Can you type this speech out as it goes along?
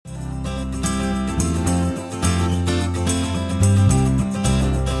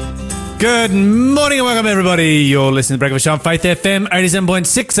Good morning and welcome everybody. You're listening to Breakfast Show on Faith FM 87.6,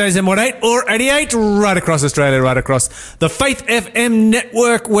 87.8 or 88 right across Australia, right across the Faith FM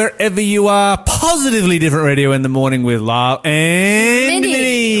network, wherever you are. Positively different radio in the morning with Lyle and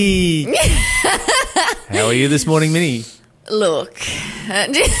Minnie. How are you this morning, Minnie? Look.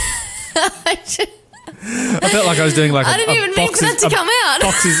 I felt like I was doing like I didn't even mean for that to come out.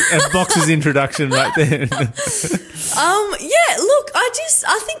 A box's introduction right there. Yeah, look,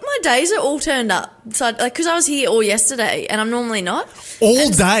 I think my days are all turned up. So, because I was here all yesterday and I'm normally not. All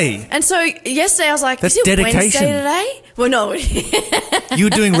day? And so yesterday I was like, That's is it dedication. Wednesday today? Well, no. You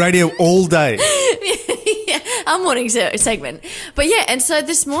were doing radio all day. Yeah, our morning segment. But yeah, and so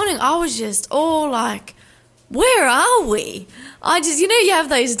this morning I was just all like, where are we? You have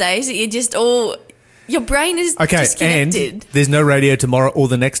those days that you just all... Your brain is disconnected. And there's no radio tomorrow or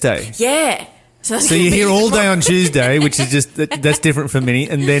the next day. Yeah. So you're here all day on Tuesday, which is just, that's different for Minnie,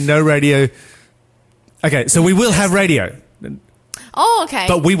 and then no radio. Okay, so we will have radio. Oh, okay.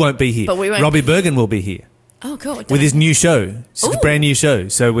 But we won't be here. Robbie Bergen will be here. Oh, cool. With his new show. It's a brand new show.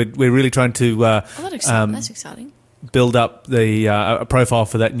 So we're really trying to that's exciting. Build up the a profile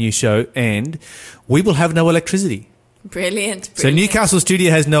for that new show, and we will have no electricity. Brilliant. So Newcastle studio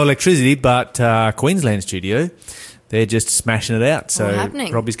has no electricity, but Queensland studio, they're just smashing it out. So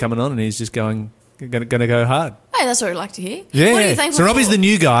Robbie's coming on and he's just going to go hard. Hey, that's what we'd like to hear. Yeah. What are you thankful so Robbie's for? the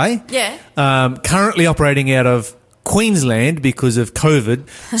new guy. Yeah. Currently operating out of Queensland because of COVID.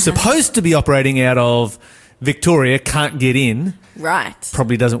 Supposed to be operating out of Victoria, can't get in. Right.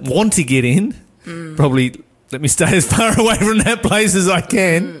 Probably doesn't want to get in. Probably let me stay as far away from that place as I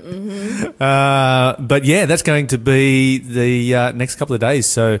can. But yeah, that's going to be the next couple of days.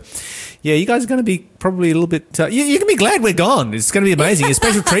 So yeah, you guys are going to be probably a little bit... you can be glad we're gone. It's going to be amazing. A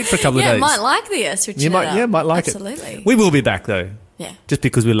special treat for a couple of days. Yeah, might like the switching it up. Yeah, might like Absolutely. it. We will be back though. Yeah. Just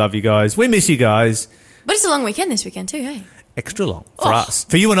because we love you guys. We miss you guys. But it's a long weekend this weekend too, hey? Extra long for us.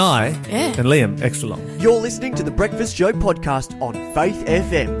 For you and I Yeah. and Liam, extra long. You're listening to the Breakfast Show podcast on Faith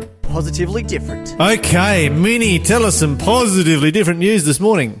FM. Positively different. Okay, Minnie, tell us some positively different news this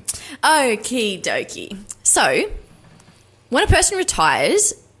morning. Okie dokie. So, when a person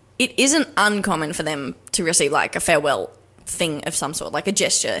retires, it isn't uncommon for them to receive like a farewell thing of some sort, like a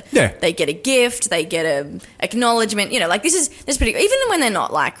gesture. Yeah. They get a gift, they get a acknowledgement, like this is pretty, even when they're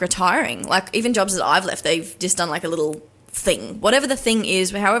not like retiring, like even jobs that I've left, they've just done like a little thing. Whatever the thing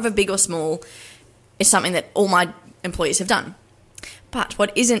is, however big or small, is something that all my employees have done. But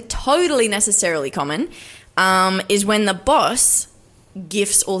what isn't totally necessarily common is when the boss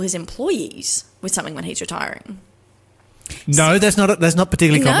gifts all his employees with something when he's retiring. No, that's not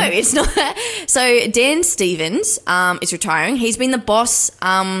particularly common. No, it's not. So Dan Stevens is retiring. He's been the boss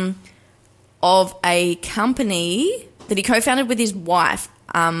of a company that he co-founded with his wife.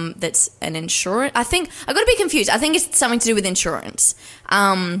 That's an insurance. I think I got a bit confused. I think it's something to do with insurance.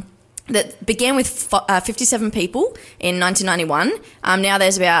 That began with 57 people in 1991. Now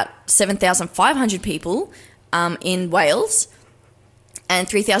there's about 7,500 people in Wales and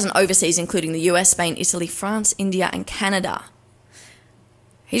 3,000 overseas, including the US, Spain, Italy, France, India and Canada.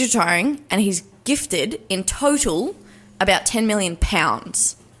 He's retiring and he's gifted in total about £10 million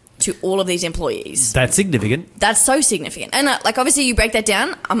to all of these employees. That's significant. That's so significant. And obviously you break that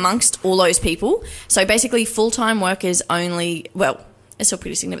down amongst all those people. So basically full-time workers only, it's still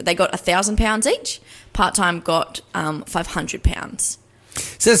pretty significant. They got £1,000 each. Part-time got £500.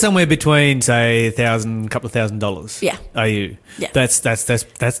 So that's somewhere between, say, $1,000, couple of $1,000. Yeah. AU. Yeah. That's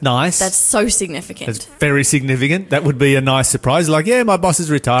nice. That's so significant. That's very significant. That would be a nice surprise. Like, yeah, my boss is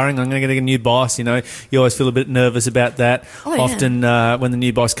retiring. I'm going to get a new boss. You always feel a bit nervous about that. Oh, yeah. Often when the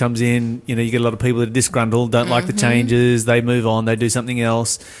new boss comes in, you get a lot of people that are disgruntled, don't like the changes. They move on. They do something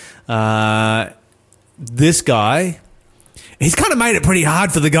else. This guy... He's kind of made it pretty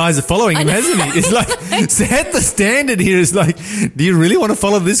hard for the guys that are following him, hasn't he? It's like, set the standard here. It's like, do you really want to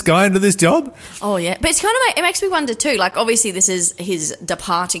follow this guy into this job? Oh, yeah. But it's kind of, it makes me wonder too, like obviously this is his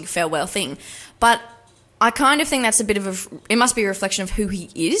departing farewell thing, but I kind of think that's a bit of it must be a reflection of who he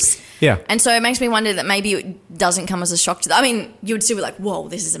is. Yeah. And so it makes me wonder that maybe it doesn't come as a shock to them. I mean, you would still be like, whoa,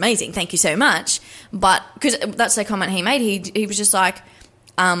 this is amazing. Thank you so much. But, because that's the comment he made. He was just like,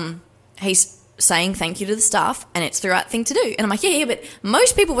 he's saying thank you to the staff and it's the right thing to do. And I'm like, yeah, but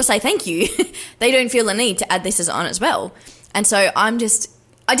most people will say thank you. They don't feel the need to add this as on as well. And so I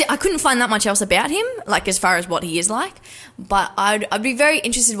couldn't find that much else about him, like as far as what he is like. But I'd be very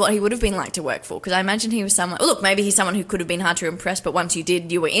interested what he would have been like to work for, because I imagine he was someone, look, maybe he's someone who could have been hard to impress, but once you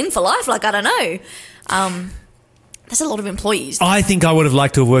did, you were in for life. Like, I don't know. That's a lot of employees. I think I would have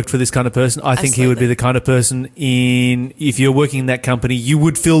liked to have worked for this kind of person. I think he would be the kind of person if you're working in that company, you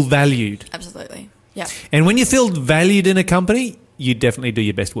would feel valued. Absolutely. Yeah. And when you feel valued in a company, you definitely do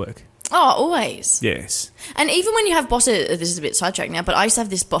your best work. Oh, always. Yes. And even when you have bosses, this is a bit sidetracked now, but I used to have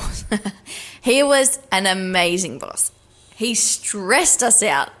this boss. He was an amazing boss. He stressed us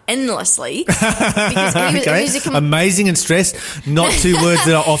out endlessly. Because he was amazing and stressed, not two words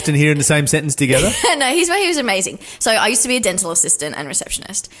that are often here in the same sentence together. No, he was amazing. So I used to be a dental assistant and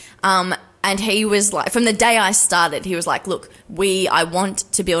receptionist. And he was like, from the day I started, he was like, look, I want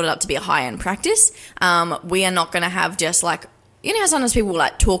to build it up to be a high-end practice. We are not going to have just like, you know how sometimes people will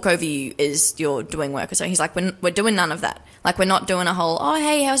like talk over you as you're doing work or so. He's like, we're doing none of that. Like, we're not doing a whole, oh,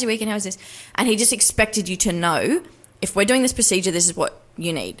 hey, how's your weekend? How's this? And he just expected you to know, if we're doing this procedure, this is what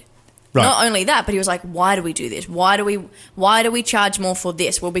you need. Right. Not only that, but he was like, why do we do this? Why do we charge more for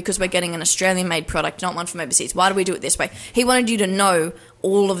this? Well, because we're getting an Australian-made product, not one from overseas. Why do we do it this way? He wanted you to know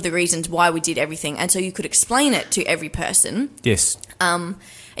all of the reasons why we did everything, and so you could explain it to every person. Yes.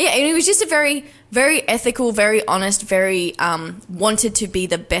 Yeah, and he was just a very, very ethical, very honest, very wanted to be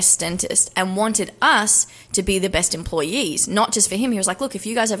the best dentist and wanted us to be the best employees, not just for him. He was like, look, if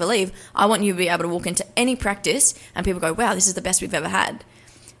you guys ever leave, I want you to be able to walk into any practice and people go, wow, this is the best we've ever had.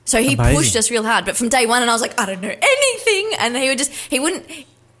 So he pushed us real hard. But from day one, and I was like, I don't know anything. And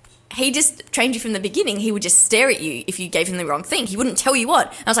he just trained you from the beginning. He would just stare at you if you gave him the wrong thing. He wouldn't tell you what.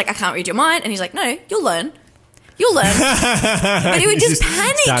 And I was like, I can't read your mind. And he's like, no, you'll learn. But he would just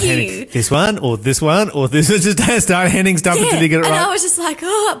panic you. This one or this one or this. Just start handing stuff until you get it right. And I was just like,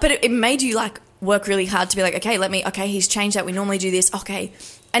 oh. But it made you like work really hard to be like, okay, he's changed that. We normally do this. Okay.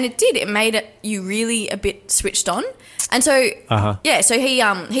 And it did. It made you really a bit switched on. And so, so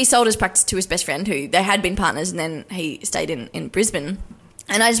he sold his practice to his best friend, who they had been partners, and then he stayed in Brisbane.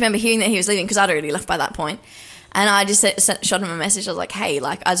 And I just remember hearing that he was leaving because I'd already left by that point. And I just shot him a message. I was like, hey,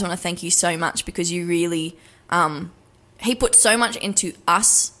 like, I just want to thank you so much because you really, he put so much into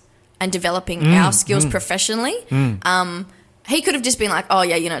us and developing our skills professionally. He could have just been like, oh,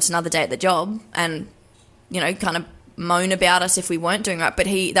 yeah, it's another day at the job and, kind of moan about us if we weren't doing right. But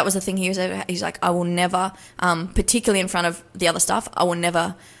that was the thing he's like, I will never, particularly in front of the other staff, I will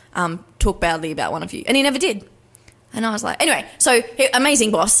never talk badly about one of you. And he never did. And I was like, anyway, so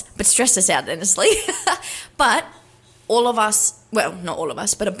amazing boss, but stressed us out endlessly. But all of us, well, not all of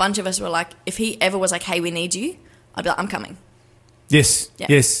us, but a bunch of us were like, if he ever was like, hey, we need you, I'd be like, I'm coming. Yes, yeah.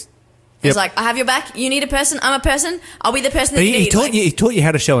 Yes. He's like, I have your back. You need a person. I'm a person. I'll be the person that you need. He taught you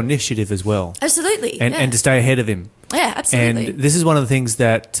how to show initiative as well. Absolutely. And to stay ahead of him. Yeah, absolutely. And this is one of the things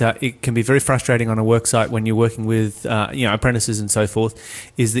that it can be very frustrating on a work site when you're working with apprentices and so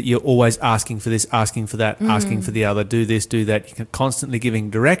forth, is that you're always asking for this, asking for that, asking for the other, do this, do that. You're constantly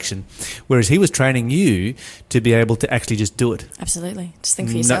giving direction. Whereas he was training you to be able to actually just do it. Absolutely. Just think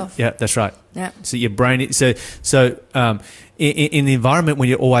for yourself. Yeah, that's right. Yeah. So your brain... In the environment when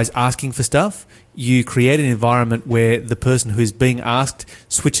you're always asking for stuff, you create an environment where the person who's being asked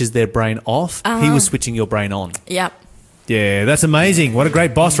switches their brain off. He was switching your brain on. Yep. Yeah, that's amazing. What a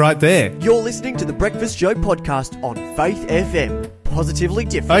great boss right there. You're listening to the Breakfast Show podcast on Faith FM. Positively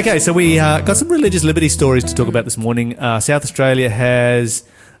different. Okay, so we got some religious liberty stories to talk about this morning. South Australia has...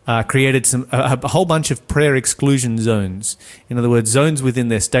 created a whole bunch of prayer exclusion zones. In other words, zones within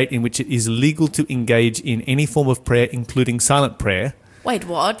their state in which it is legal to engage in any form of prayer, including silent prayer. Wait,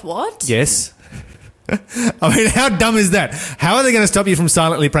 what? Yes. I mean, how dumb is that? How are they going to stop you from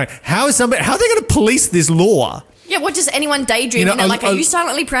silently praying? How are they going to police this law? Yeah, what does anyone daydream? Are you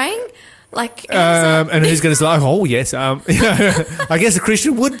silently praying? Like, and who's going to say, oh, yes. I guess a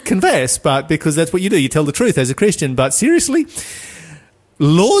Christian would confess, but because that's what you do. You tell the truth as a Christian. But seriously...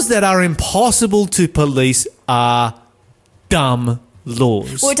 Laws that are impossible to police are dumb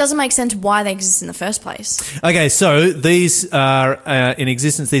laws. Well, it doesn't make sense why they exist in the first place. Okay, so these are in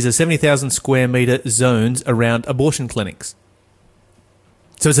existence. These are 70,000 square metre zones around abortion clinics.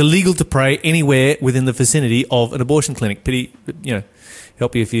 So it's illegal to pray anywhere within the vicinity of an abortion clinic. Pity,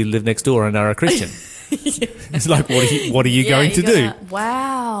 help you if you live next door and are a Christian. It's like, what are you going to do?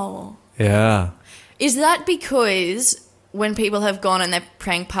 Wow. Yeah. Is that because... when people have gone and they're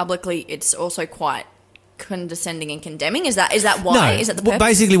praying publicly, it's also quite condescending and condemning? Is that why? No. Is that the purpose? Well,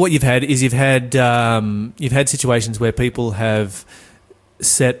 basically what you've had is you've had situations where people have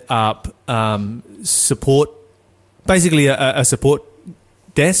set up support, basically a support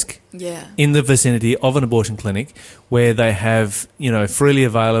desk in the vicinity of an abortion clinic where they have, freely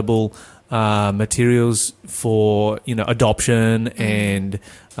available materials for, adoption and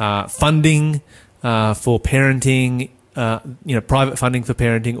funding for parenting, private funding for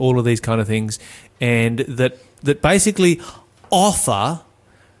parenting, all of these kind of things, and that that basically offer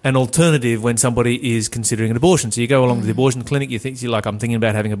an alternative when somebody is considering an abortion. So you go along to the abortion clinic, you're like, I'm thinking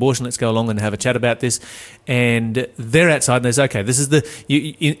about having an abortion, let's go along and have a chat about this. And they're outside and they say, okay, this is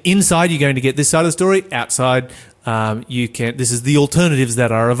inside you're going to get this side of the story, outside this is the alternatives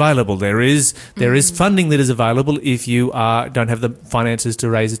that are available. There is funding that is available if you don't have the finances to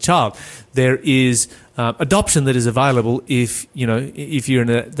raise a child. There is adoption that is available if you're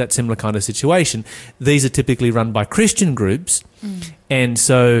in that similar kind of situation. These are typically run by Christian groups, and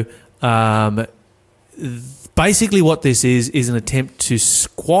so basically what this is an attempt to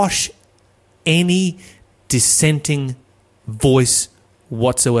squash any dissenting voice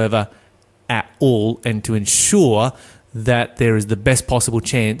whatsoever at all, and to ensure that there is the best possible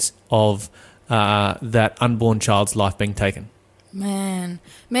chance of that unborn child's life being taken. Man,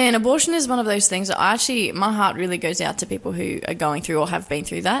 abortion is one of those things that my heart really goes out to people who are going through or have been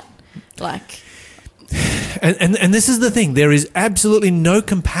through that. Like, and this is the thing, there is absolutely no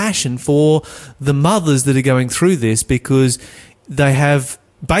compassion for the mothers that are going through this, because they have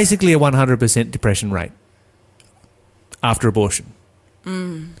basically a 100% depression rate after abortion.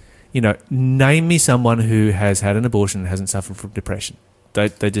 Name me someone who has had an abortion and hasn't suffered from depression.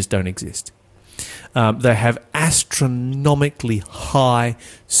 They just don't exist. They have astronomically high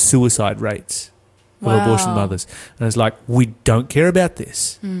suicide rates of abortion mothers. And it's like, we don't care about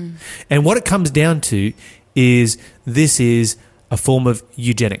this. And what it comes down to is this is a form of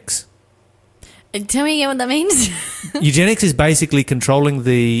eugenics. Tell me again what that means. Eugenics is basically controlling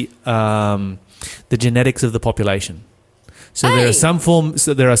the genetics of the population. So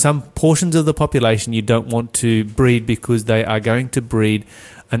there are some portions of the population you don't want to breed because they are going to breed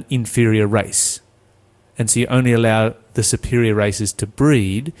an inferior race. And so you only allow the superior races to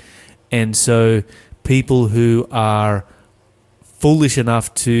breed. And so people who are foolish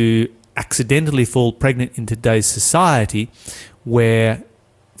enough to accidentally fall pregnant in today's society, where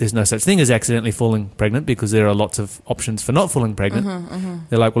there's no such thing as accidentally falling pregnant because there are lots of options for not falling pregnant.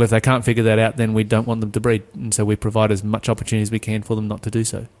 They're like, well, if they can't figure that out, then we don't want them to breed. And so we provide as much opportunity as we can for them not to do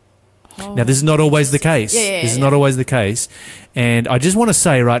so. Now, this is not always the case. This is not always the case. And I just want to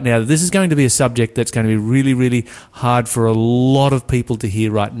say right now that this is going to be a subject that's going to be really, really hard for a lot of people to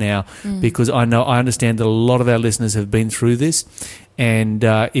hear right now, because I understand that a lot of our listeners have been through this. And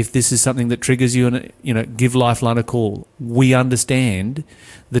if this is something that triggers you, and give Lifeline a call. We understand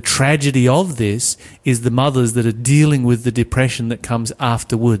the tragedy of this is the mothers that are dealing with the depression that comes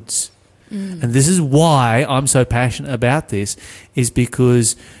afterwards. And this is why I'm so passionate about this, is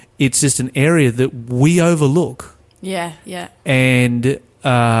because it's just an area that we overlook. Yeah. And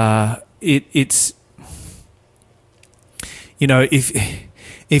it's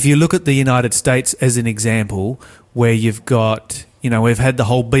if you look at the United States as an example, where you've got, we've had the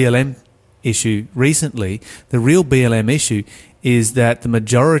whole BLM issue recently. The real BLM issue is that the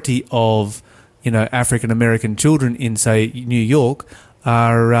majority of, African American children in, say, New York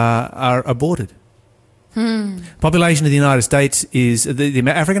are aborted. Population of the United States is, the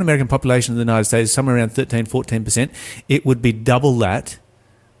African American population of the United States is somewhere around 13-14%. It would be double that,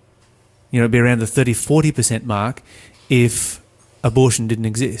 it'd be around the 30-40% mark if abortion didn't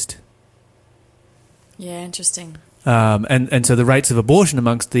exist. Yeah, interesting. And so the rates of abortion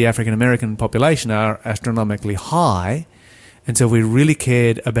amongst the African American population are astronomically high. And so if we really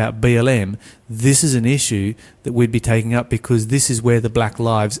cared about BLM, this is an issue that we'd be taking up, because this is where the black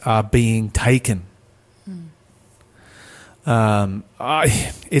lives are being taken.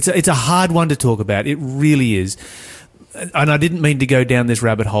 It's a hard one to talk about. It really is. And I didn't mean to go down this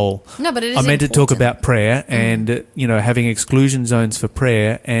rabbit hole. No, but it is I meant important. to talk about prayer and, having exclusion zones for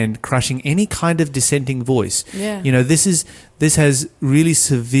prayer and crushing any kind of dissenting voice. Yeah. This has really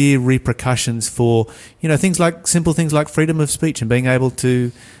severe repercussions for, simple things like freedom of speech and being able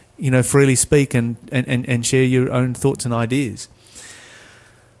to, freely speak and share your own thoughts and ideas.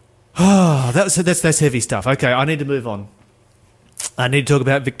 Oh, that's heavy stuff. Okay, I need to move on. I need to talk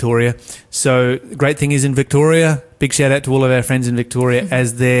about Victoria. So, great thing is in Victoria, big shout out to all of our friends in Victoria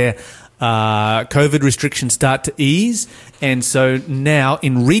as their COVID restrictions start to ease. And so now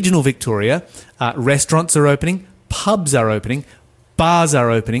in regional Victoria, restaurants are opening, pubs are opening, bars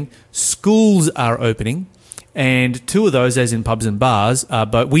are opening, schools are opening. And two of those, as in pubs and bars,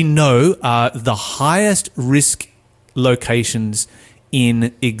 but we know are the highest risk locations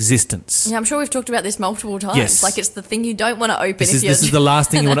in existence. Yeah, I'm sure we've talked about this multiple times. Yes. Like, it's the thing you don't want to open. This is the last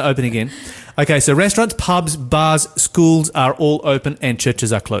thing you want to open again. Okay, so restaurants, pubs, bars, schools are all open and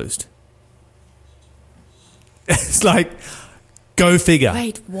churches are closed. It's like, go figure.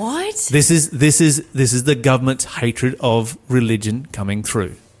 Wait, what? This is the government's hatred of religion coming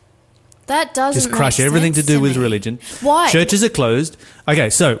through. That doesn't Just crush make everything to sense do with me. religion. Why? Churches are closed. Okay,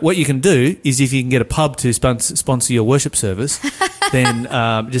 so what you can do is if you can get a pub to sponsor your worship service, then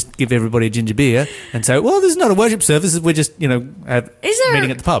just give everybody a ginger beer and say, well, this is not a worship service. We're just, have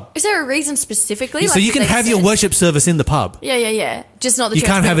meeting at the pub. Is there a reason specifically? So you can have your worship service in the pub. Yeah. Just not the church. You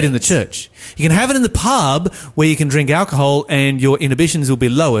can't have it in the church. You can have it in the pub where you can drink alcohol and your inhibitions will be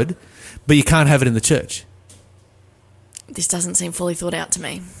lowered, but you can't have it in the church. This doesn't seem fully thought out to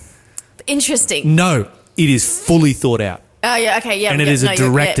me. Interesting. No, it is fully thought out. Oh, yeah, okay, yeah. And it is a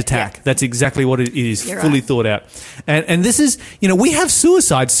direct attack. Yeah. That's exactly what it is. You're fully thought out. And this is, we have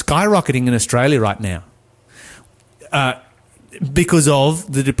suicide skyrocketing in Australia right now because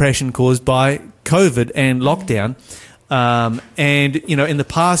of the depression caused by COVID and lockdown. And, in the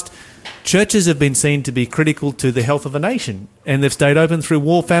past, churches have been seen to be critical to the health of a nation, and they've stayed open through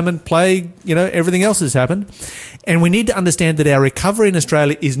war, famine, plague, everything else has happened. And we need to understand that our recovery in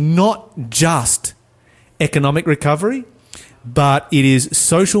Australia is not just economic recovery, but it is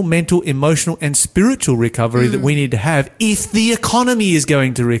social, mental, emotional and spiritual recovery that we need to have if the economy is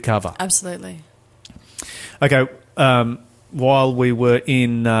going to recover. Absolutely. Okay, while we were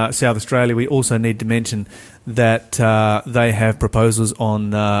in South Australia, we also need to mention that they have proposals on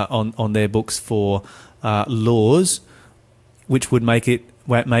their books for laws which would make it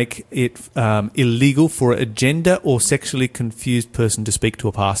illegal for a gender or sexually confused person to speak to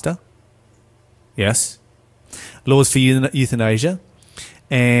a pastor. Yes. Laws for euthanasia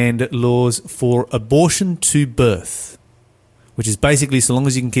and laws for abortion to birth, which is basically so long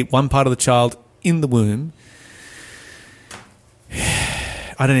as you can keep one part of the child in the womb.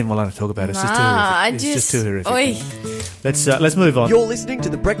 I don't even want to talk about it. It's just too horrific. Let's move on. You're listening to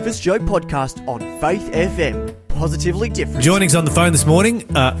the Breakfast Show podcast on Faith FM. Positively different. Joining us on the phone this morning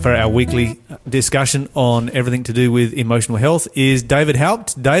for our weekly discussion on everything to do with emotional health is David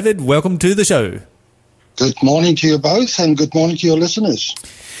Haupt. David, welcome to the show. Good morning to you both, and good morning to your listeners.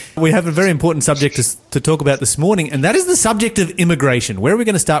 We have a very important subject to talk about this morning, and that is the subject of immigration. Where are we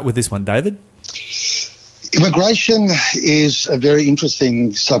going to start with this one, David? Immigration is a very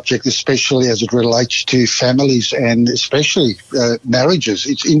interesting subject, especially as it relates to families and especially marriages.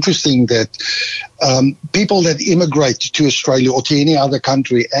 It's interesting that people that immigrate to Australia or to any other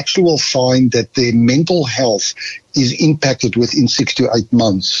country actually will find that their mental health is impacted within 6 to 8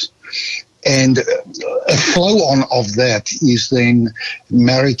 months. And a flow-on of that is then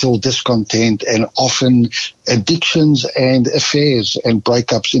marital discontent and often addictions and affairs and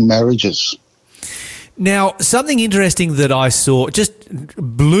breakups in marriages. Now, something interesting that I saw just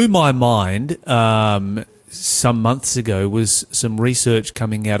blew my mind some months ago was some research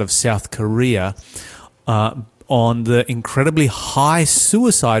coming out of South Korea on the incredibly high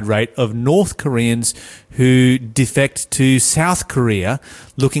suicide rate of North Koreans who defect to South Korea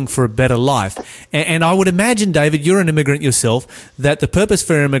looking for a better life. And I would imagine, David, you're an immigrant yourself, that the purpose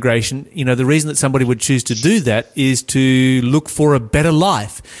for immigration, the reason that somebody would choose to do that is to look for a better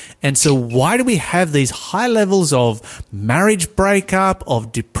life. And so why do we have these high levels of marriage breakup,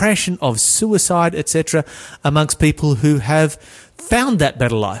 of depression, of suicide, etc., amongst people who have found that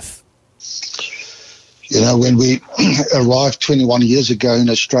better life? When we arrived 21 years ago in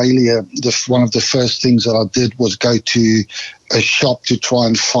Australia, one of the first things that I did was go to a shop to try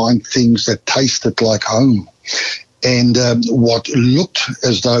and find things that tasted like home. And what looked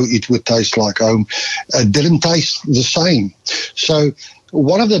as though it would taste like home didn't taste the same. So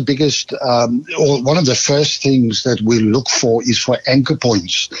one of the biggest or one of the first things that we look for is for anchor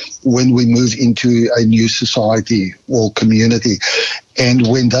points when we move into a new society or community. And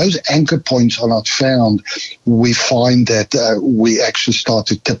when those anchor points are not found, we find that we actually start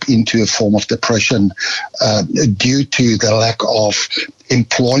to tip into a form of depression due to the lack of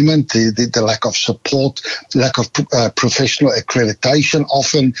employment, the lack of support, lack of professional accreditation.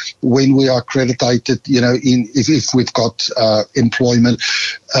 Often when we are accredited, if we've got employment,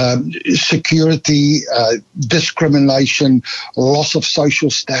 security, discrimination, loss of social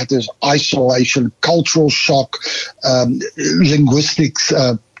status, isolation, cultural shock, linguistic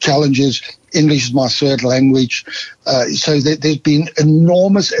challenges. English is my third language. So there's been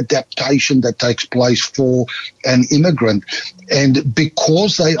enormous adaptation that takes place for an immigrant. And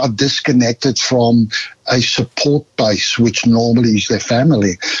because they are disconnected from a support base, which normally is their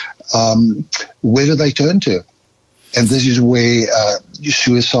family, where do they turn to? And this is where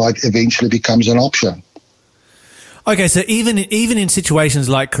suicide eventually becomes an option. Okay, so even in situations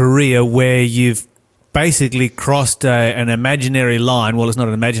like Korea where you've basically crossed an imaginary line. Well, it's not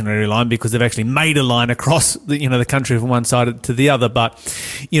an imaginary line because they've actually made a line across the country from one side to the other. But,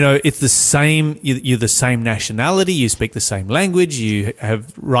 it's the same. You're the same nationality. You speak the same language. You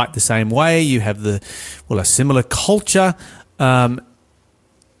write the same way. You have a similar culture.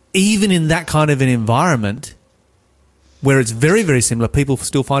 Even in that kind of an environment where it's very, very similar, people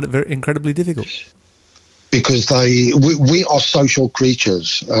still find it very incredibly difficult. Because we are social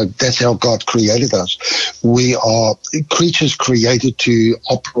creatures. That's how God created us. We are creatures created to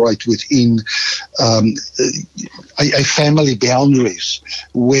operate within a family boundaries,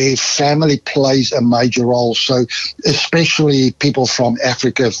 where family plays a major role. So especially people from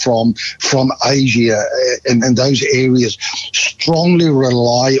Africa, from Asia and those areas strongly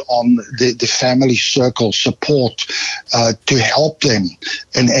rely on the family circle support to help them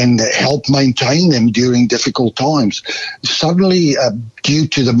and help maintain them during difficult times. Suddenly, due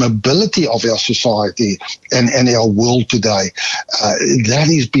to the mobility of our society and our world today, that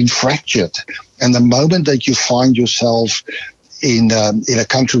has been fractured. And the moment that you find yourself in a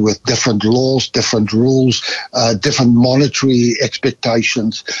country with different laws, different rules, different monetary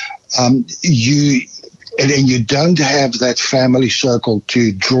expectations, you don't have that family circle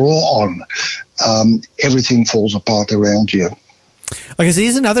to draw on, everything falls apart around you. Okay, so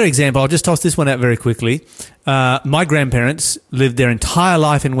here's another example. I'll just toss this one out very quickly. My grandparents lived their entire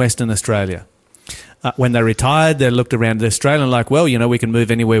life in Western Australia. When they retired, they looked around Australia and like, well, we can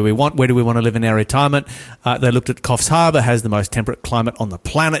move anywhere we want. Where do we want to live in our retirement? They looked at Coffs Harbour, has the most temperate climate on the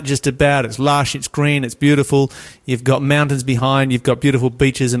planet just about. It's lush, it's green, it's beautiful. You've got mountains behind, you've got beautiful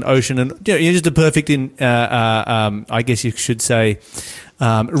beaches and ocean. And you're just a perfect, I guess you should say,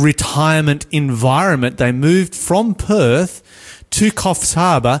 retirement environment. They moved from Perth to Coffs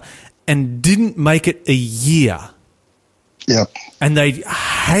Harbour and didn't make it a year. Yeah. And they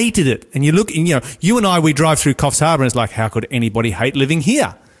hated it. And you look, you and I, we drive through Coffs Harbour and it's like, how could anybody hate living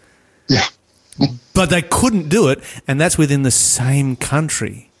here? Yeah. But they couldn't do it. And that's within the same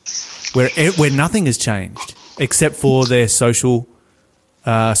country where nothing has changed except for their social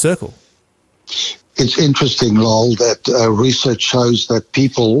circle. It's interesting, Lowell, that research shows that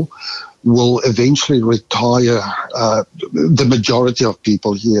people will eventually retire. The majority of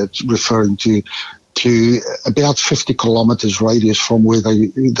people here, it's referring to about 50 kilometers radius from where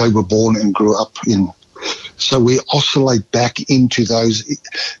they were born and grew up in. So we oscillate back into those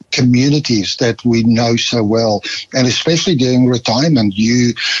communities that we know so well. And especially during retirement,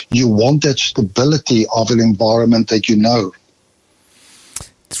 you want that stability of an environment that you know.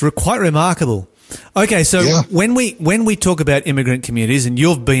 It's quite remarkable. Okay, so when we talk about immigrant communities, and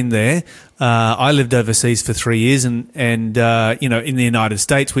you've been there, I lived overseas for 3 years, and in the United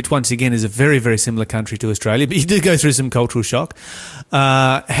States, which once again is a very, very similar country to Australia, but you did go through some cultural shock.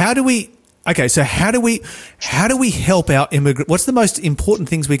 How do we help our immigrant? What's the most important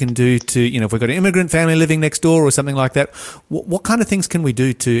things we can do to, if we've got an immigrant family living next door or something like that, what kind of things can we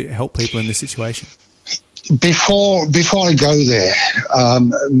do to help people in this situation? Before I go there,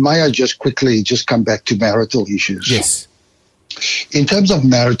 may I just quickly come back to marital issues? Yes. In terms of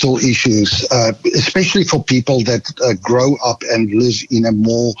marital issues, especially for people that grow up and live in a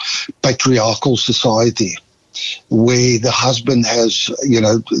more patriarchal society, where the husband has,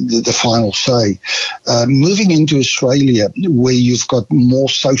 the final say. Moving into Australia, where you've got more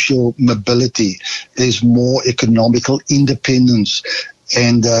social mobility, there's more economical independence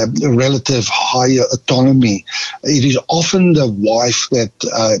and relative higher autonomy. It is often the wife that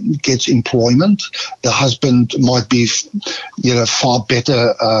gets employment. The husband might be, far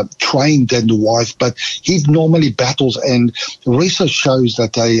better trained than the wife, but he normally battles, and research shows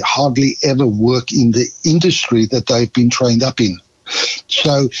that they hardly ever work in the industry that they've been trained up in.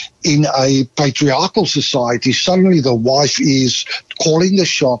 So in a patriarchal society, suddenly the wife is calling the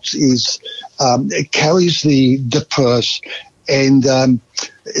shots, carries the purse, and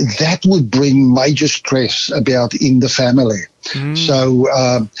that would bring major stress about in the family. So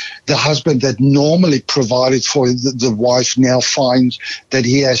the husband that normally provided for the wife now finds that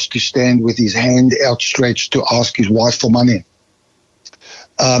he has to stand with his hand outstretched to ask his wife for money.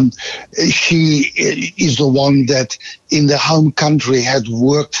 She is the one that in the home country had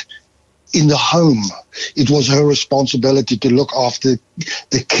worked in the home. It was her responsibility to look after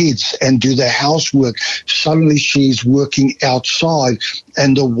the kids and do the housework. Suddenly she's working outside,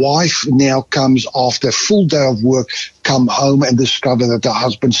 and the wife now comes after a full day of work, come home and discover that the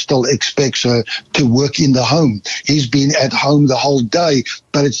husband still expects her to work in the home. He's been at home the whole day,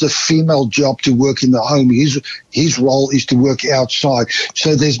 but it's the female job to work in the home. His role is to work outside.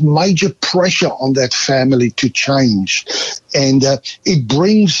 So there's major pressure on that family to change. And it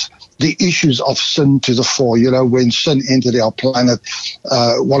brings the issues of sin to the fore. You know, when sin entered our planet,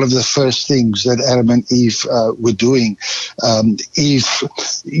 one of the first things that Adam and Eve were doing, Eve,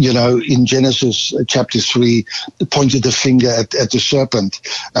 you know, in Genesis chapter 3, pointed the finger at the serpent.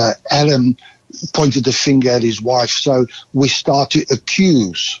 Adam pointed the finger at his wife. So we start to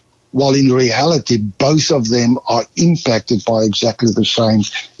accuse, while in reality, both of them are impacted by exactly the same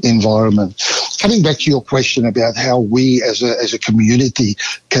environment. Coming back to your question about how we as a community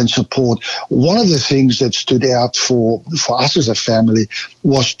can support, one of the things that stood out for us as a family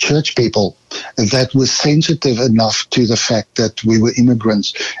was church people that were sensitive enough to the fact that we were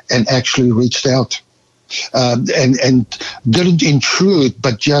immigrants and actually reached out. And didn't intrude,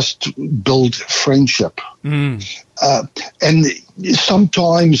 but just build friendship. And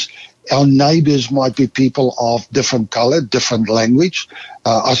sometimes our neighbors might be people of different color, different language.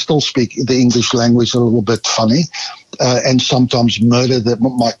 I still speak the English language a little bit funny, and sometimes murder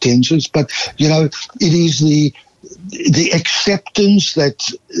my tensions. But, you know, it is the acceptance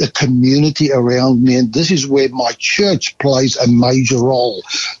that the community around me, and this is where my church plays a major role,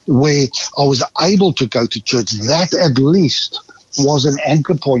 where I was able to go to church. That at least was an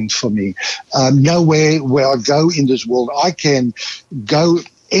anchor point for me. Nowhere where I go in this world, I can go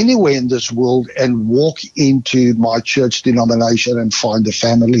anywhere in this world and walk into my church denomination and find a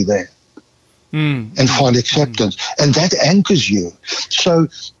family there. And find acceptance. And that anchors you. So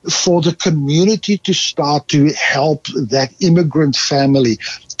for the community to start to help that immigrant family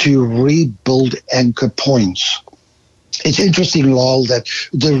to rebuild anchor points. It's interesting, Lyle, that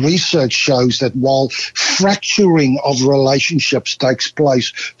the research shows that while fracturing of relationships takes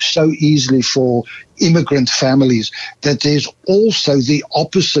place so easily for immigrant families, that there's also the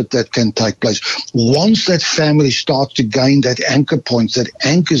opposite that can take place. Once that family starts to gain that anchor point that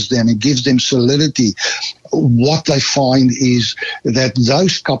anchors them and gives them solidity, what they find is that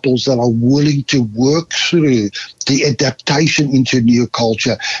those couples that are willing to work through the adaptation into new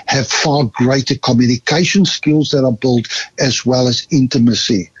culture have far greater communication skills that are built, as well as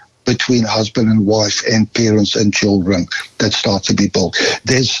intimacy between husband and wife and parents and children that start to be built.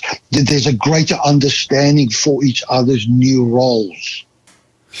 There's a greater understanding for each other's new roles.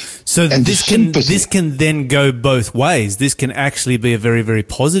 So this can then go both ways. This can actually be a very, very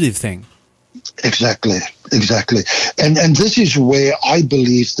positive thing. Exactly. And this is where I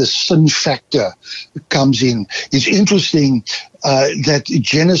believe the sin factor comes in. It's interesting that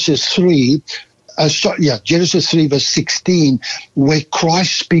Genesis 3 verse 16, where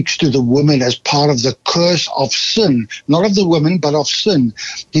Christ speaks to the woman as part of the curse of sin, not of the woman, but of sin.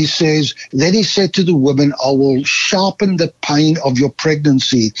 He says, then he said to the woman, I will sharpen the pain of your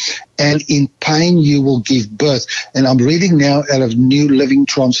pregnancy, and in pain you will give birth. And I'm reading now out of New Living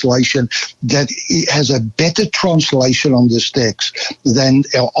Translation that it has a better translation on this text than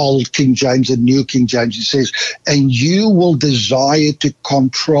our old King James and New King James. It says, and you will desire to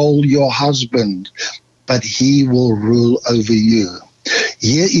control your husband, but he will rule over you.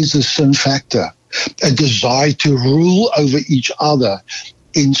 Here is the sin factor, a desire to rule over each other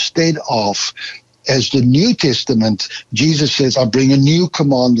instead of, as the New Testament, Jesus says, I bring a new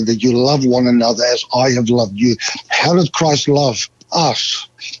commandment that you love one another as I have loved you. How did Christ love us?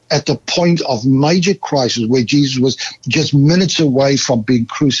 At the point of major crisis where Jesus was just minutes away from being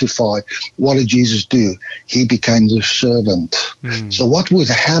crucified, what did Jesus do? He became the servant. So what would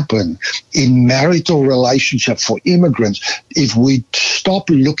happen in marital relationship for immigrants if we stop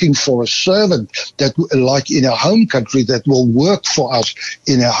looking for a servant that, like in our home country, that will work for us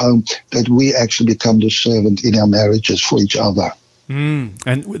in our home, that we actually become the servant in our marriages for each other? And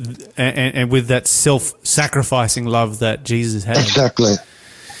with that self-sacrificing love that Jesus had. Exactly.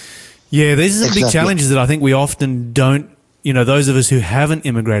 Yeah, these are some big challenges that I think we often don't, those of us who haven't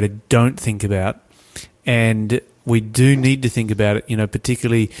immigrated don't think about. And we do need to think about it,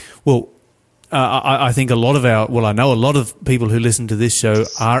 particularly, I think I know a lot of people who listen to this show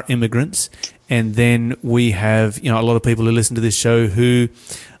are immigrants. And then we have, a lot of people who listen to this show who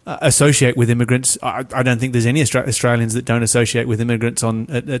associate with immigrants. I don't think there's any Australians that don't associate with immigrants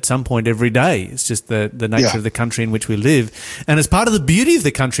at some point every day. It's just the nature of the country in which we live. And it's part of the beauty of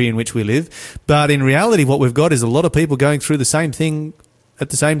the country in which we live. But in reality, what we've got is a lot of people going through the same thing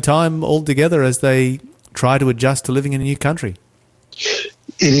at the same time all together as they try to adjust to living in a new country.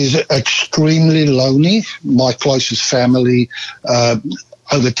 It is extremely lonely. My closest family,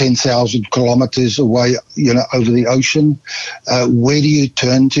 over 10,000 kilometers away, over the ocean. Where do you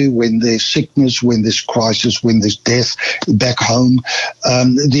turn to when there's sickness, when there's crisis, when there's death back home?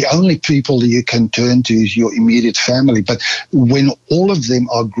 The only people that you can turn to is your immediate family. But when all of them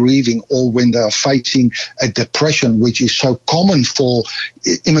are grieving, or when they are facing a depression, which is so common for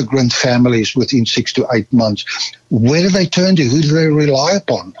immigrant families within 6 to 8 months, where do they turn to? Who do they rely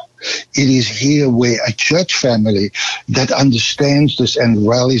upon? It is here where a church family that understands this and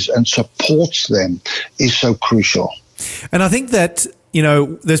rallies and supports them is so crucial. And I think that,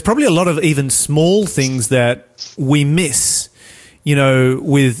 there's probably a lot of even small things that we miss,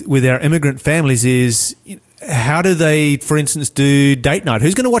 with our immigrant families is how do they, for instance, do date night?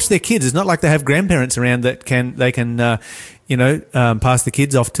 Who's going to watch their kids? It's not like they have grandparents around that they can pass the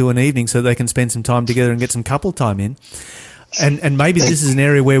kids off to an evening so they can spend some time together and get some couple time in. And maybe this is an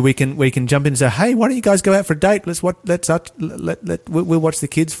area where we can jump in and say, hey, why don't you guys go out for a date? We'll watch the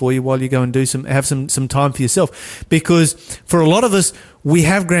kids for you while you go and have some time for yourself. Because for a lot of us, we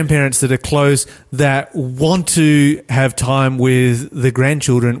have grandparents that are close that want to have time with the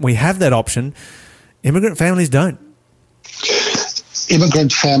grandchildren. We have that option. Immigrant families don't.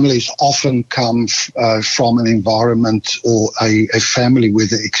 Immigrant families often come from an environment or a family where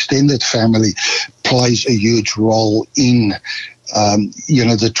the extended family plays a huge role in,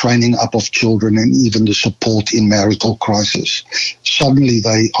 the training up of children and even the support in marital crisis. Suddenly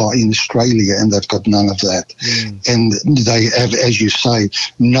they are in Australia and they've got none of that. And they have, as you say,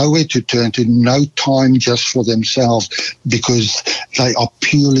 nowhere to turn to, no time just for themselves because they are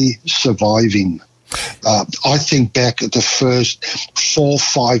purely surviving. I think back at the first 4 or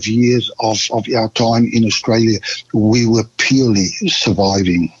 5 years of our time in Australia, we were purely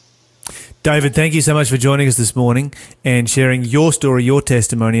surviving. David, thank you so much for joining us this morning and sharing your story, your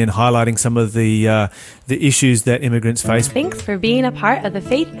testimony, and highlighting some of the issues that immigrants face. Thanks for being a part of the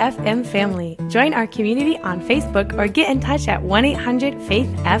Faith FM family. Join our community on Facebook or get in touch at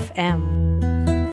 1-800-FAITH-FM.